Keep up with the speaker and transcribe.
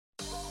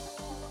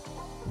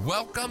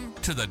Welcome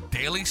to the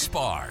Daily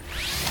Spark,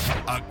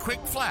 a quick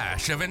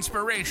flash of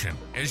inspiration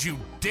as you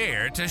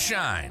dare to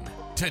shine.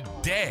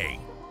 Today,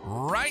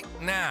 right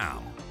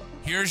now.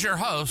 Here's your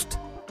host,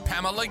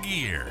 Pamela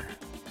Gear.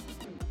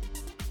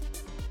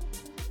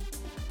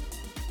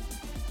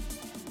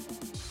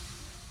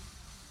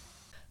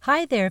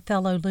 Hi there,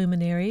 fellow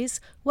luminaries.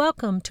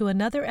 Welcome to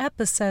another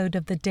episode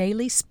of the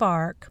Daily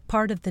Spark,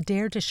 part of the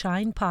Dare to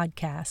Shine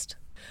podcast.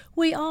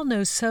 We all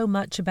know so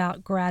much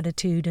about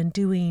gratitude and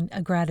doing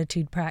a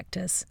gratitude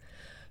practice.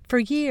 For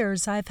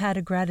years, I've had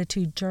a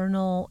gratitude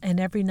journal, and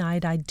every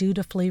night I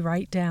dutifully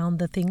write down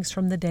the things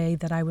from the day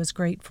that I was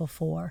grateful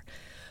for.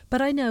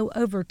 But I know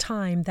over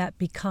time that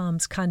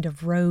becomes kind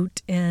of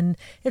rote, and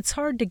it's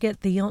hard to get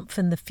the oomph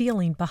and the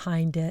feeling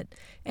behind it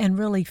and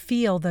really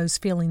feel those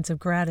feelings of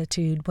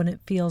gratitude when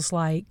it feels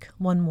like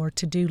one more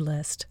to-do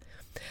list.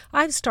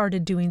 I've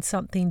started doing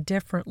something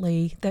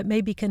differently that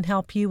maybe can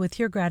help you with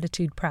your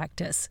gratitude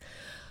practice.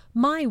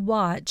 My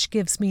watch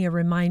gives me a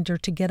reminder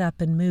to get up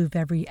and move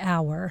every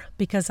hour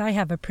because I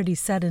have a pretty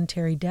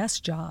sedentary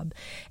desk job.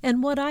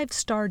 And what I've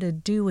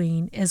started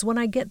doing is when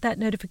I get that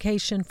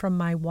notification from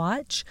my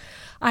watch,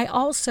 I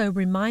also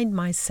remind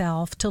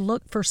myself to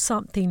look for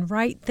something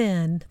right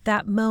then,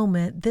 that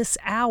moment, this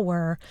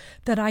hour,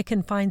 that I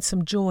can find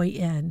some joy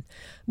in.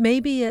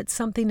 Maybe it's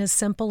something as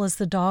simple as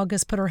the dog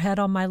has put her head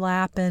on my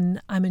lap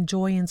and I'm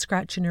enjoying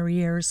scratching her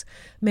ears.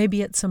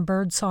 Maybe it's some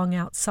bird song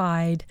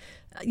outside.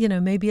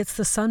 Maybe it's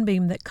the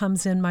sunbeam that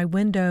comes in my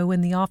window in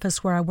the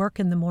office where I work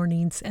in the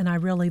mornings and I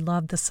really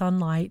love the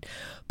sunlight.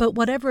 But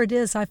whatever it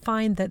is, I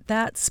find that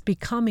that's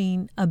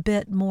becoming a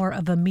bit more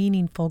of a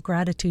meaningful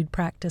gratitude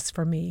practice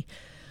for me.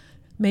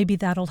 Maybe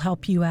that'll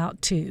help you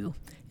out too,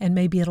 and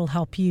maybe it'll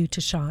help you to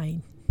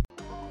shine.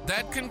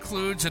 That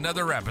concludes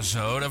another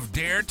episode of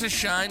Dare to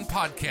Shine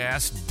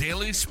Podcast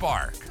Daily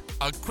Spark,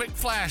 a quick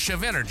flash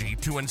of energy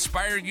to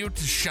inspire you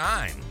to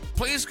shine.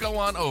 Please go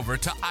on over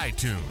to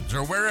iTunes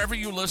or wherever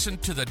you listen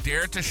to the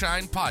Dare to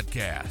Shine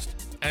podcast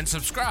and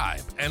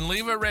subscribe and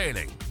leave a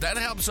rating. That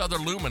helps other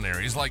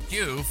luminaries like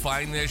you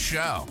find this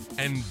show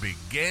and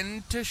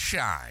begin to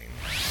shine.